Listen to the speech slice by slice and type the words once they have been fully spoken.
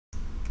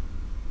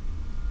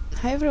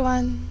Hi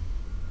everyone!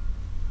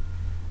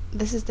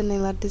 This is the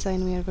nail art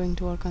design we are going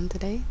to work on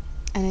today,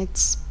 and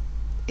it's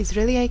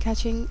really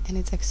eye-catching and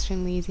it's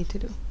extremely easy to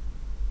do.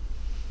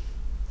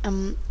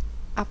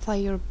 Apply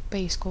your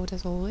base coat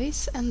as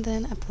always, and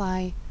then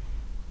apply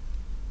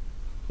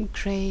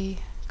grey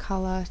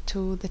color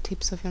to the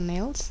tips of your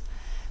nails.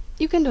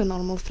 You can do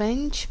normal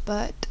French,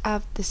 but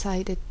I've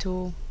decided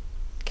to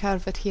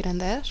curve it here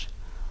and there,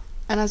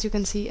 and as you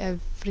can see,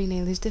 every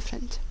nail is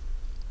different.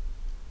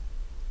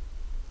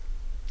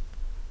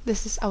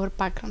 This is our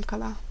background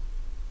color.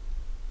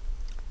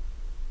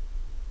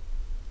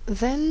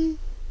 Then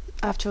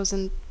I've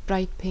chosen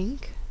bright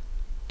pink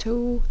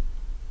to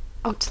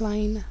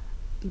outline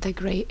the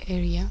grey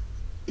area.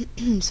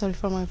 Sorry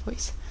for my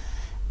voice.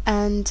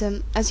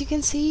 And as you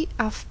can see,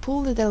 I've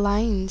pulled the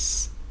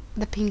lines,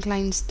 the pink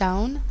lines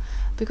down,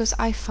 because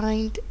I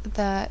find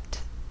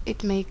that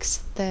it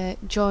makes the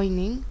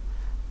joining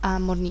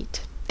more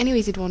neat.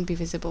 Anyways, it won't be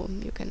visible.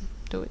 You can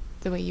do it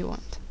the way you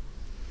want.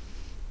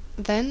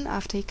 Then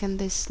I've taken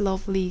this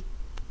lovely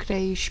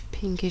greyish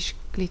pinkish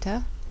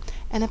glitter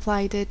and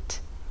applied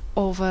it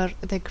over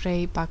the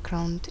grey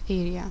background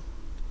area.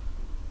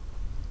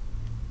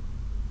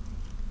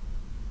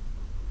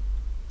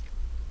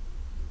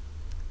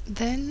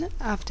 Then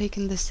I've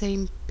taken the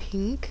same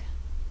pink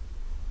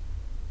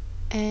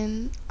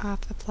and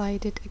I've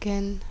applied it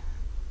again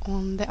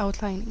on the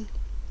outlining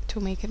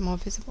to make it more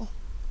visible.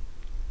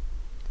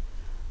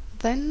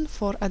 Then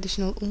for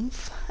additional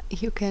oomph,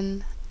 you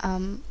can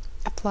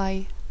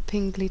apply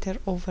pink glitter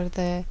over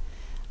the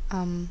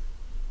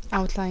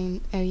outline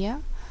area,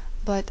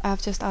 but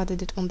I've just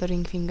added it on the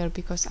ring finger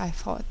because I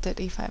thought that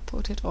if I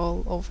put it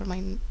all over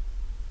my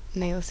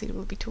nails it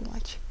will be too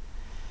much.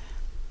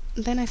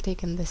 Then I've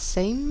taken the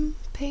same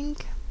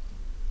pink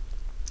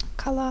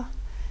color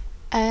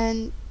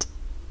and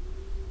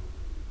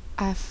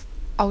I've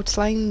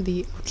outlined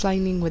the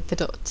outlining with the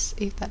dots,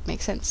 if that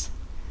makes sense.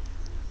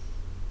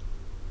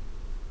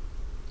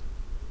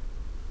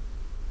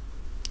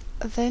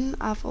 Then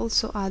I've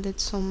also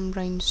added some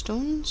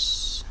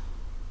rhinestones,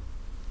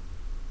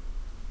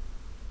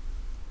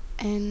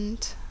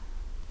 and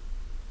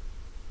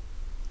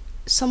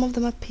some of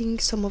them are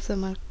pink, some of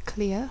them are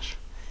clear,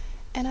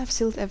 and I've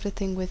sealed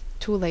everything with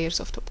 2 layers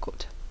of top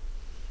coat.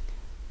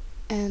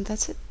 And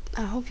that's it.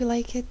 I hope you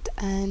like it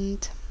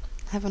and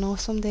have an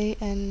awesome day,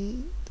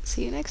 and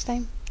see you next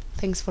time.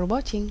 Thanks for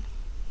watching.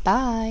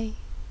 Bye!